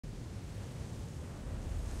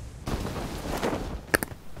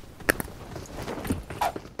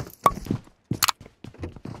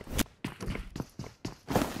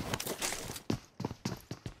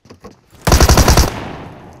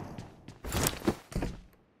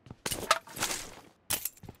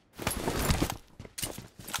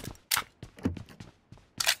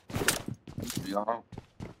Ja.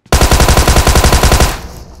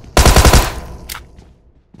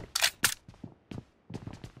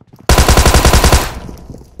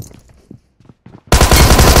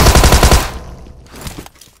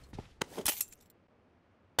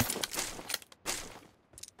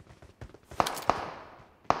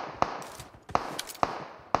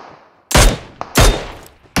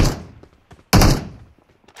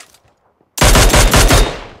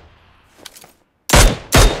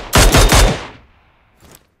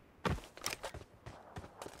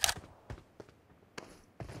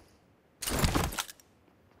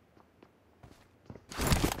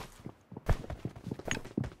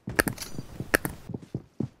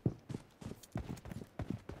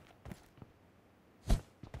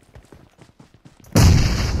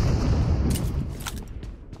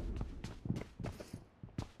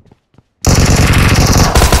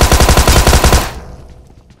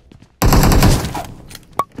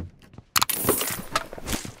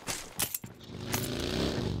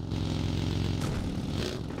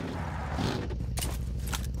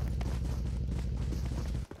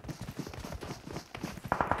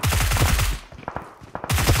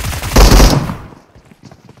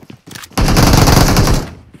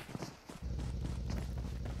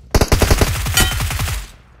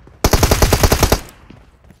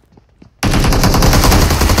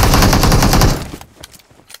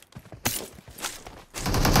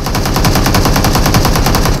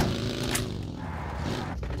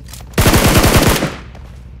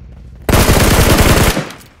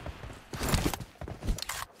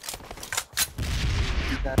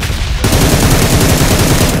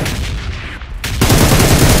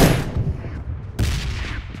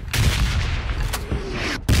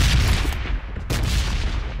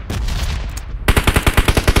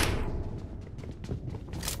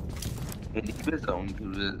 خیلی بزا اون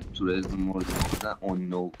تو رزم مورد مورد اون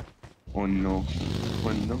نو اون نو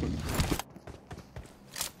اون نو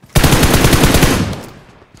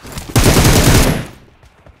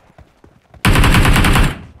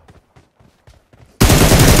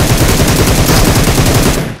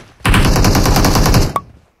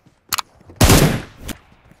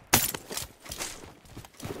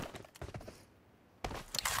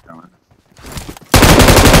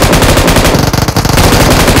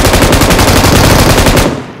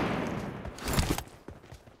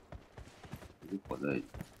خدایی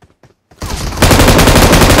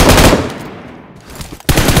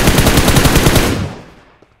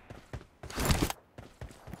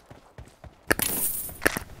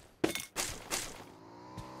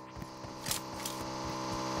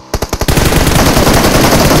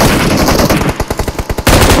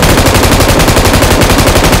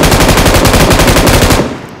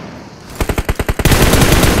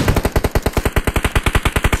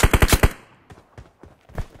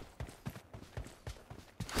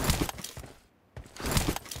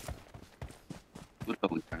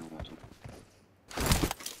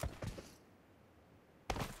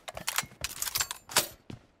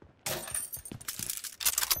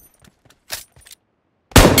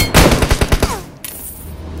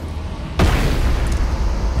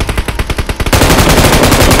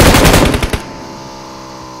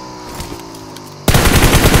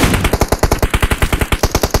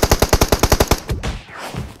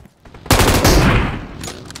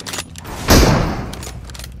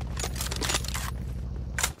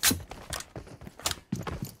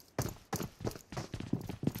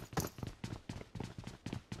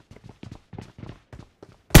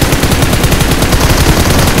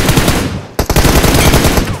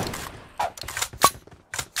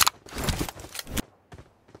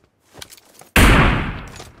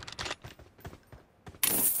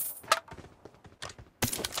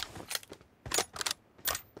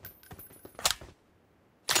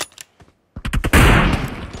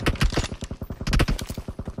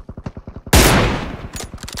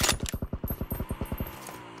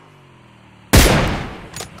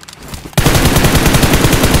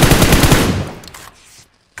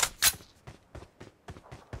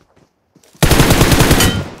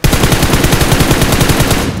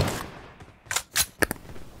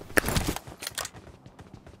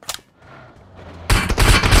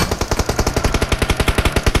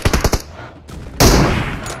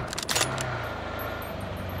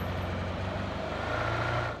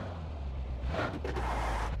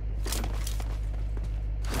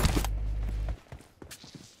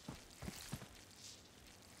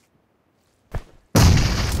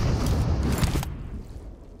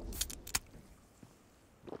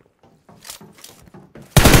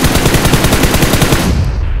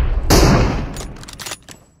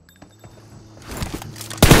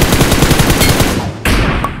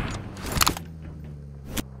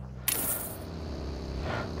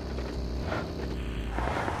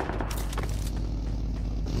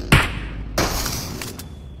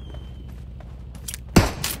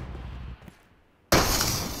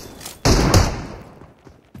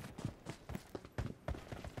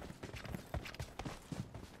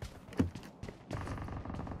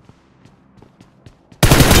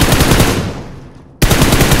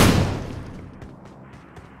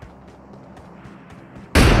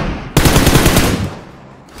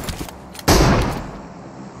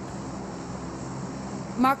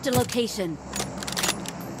Marked a location.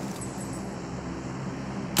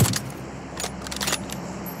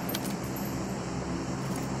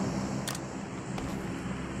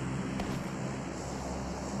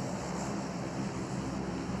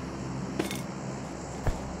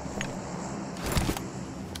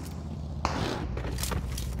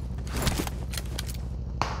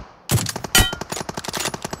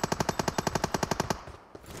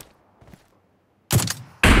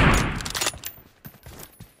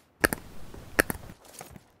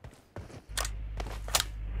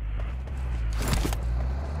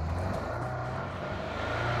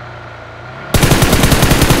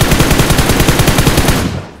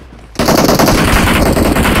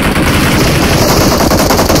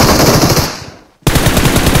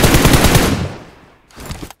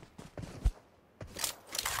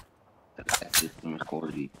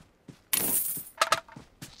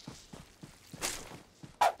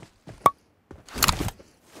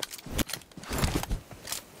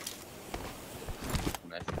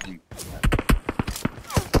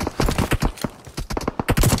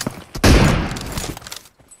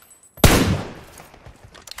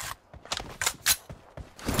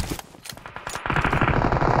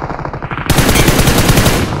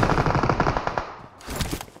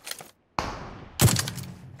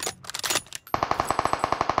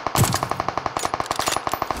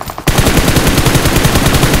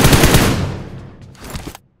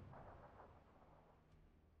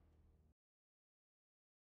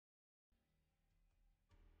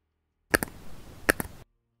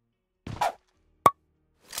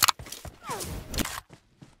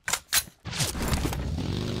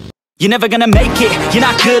 You're never gonna make it, you're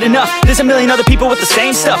not good enough. There's a million other people with the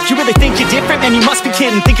same stuff. You really think you're different? Man, you must be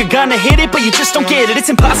kidding. Think you're gonna hit it, but you just don't get it. It's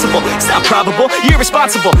impossible, it's not probable, you're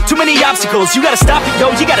irresponsible. Too many obstacles, you gotta stop it, yo.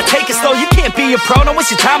 You gotta take it slow, you can't be a pro. Don't waste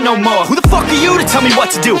your time no more. Who the fuck are you to tell me what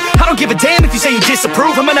to do? I don't give a damn if you say you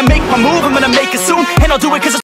disapprove. I'm gonna make my move, I'm gonna make it soon. And I'll do it cause it's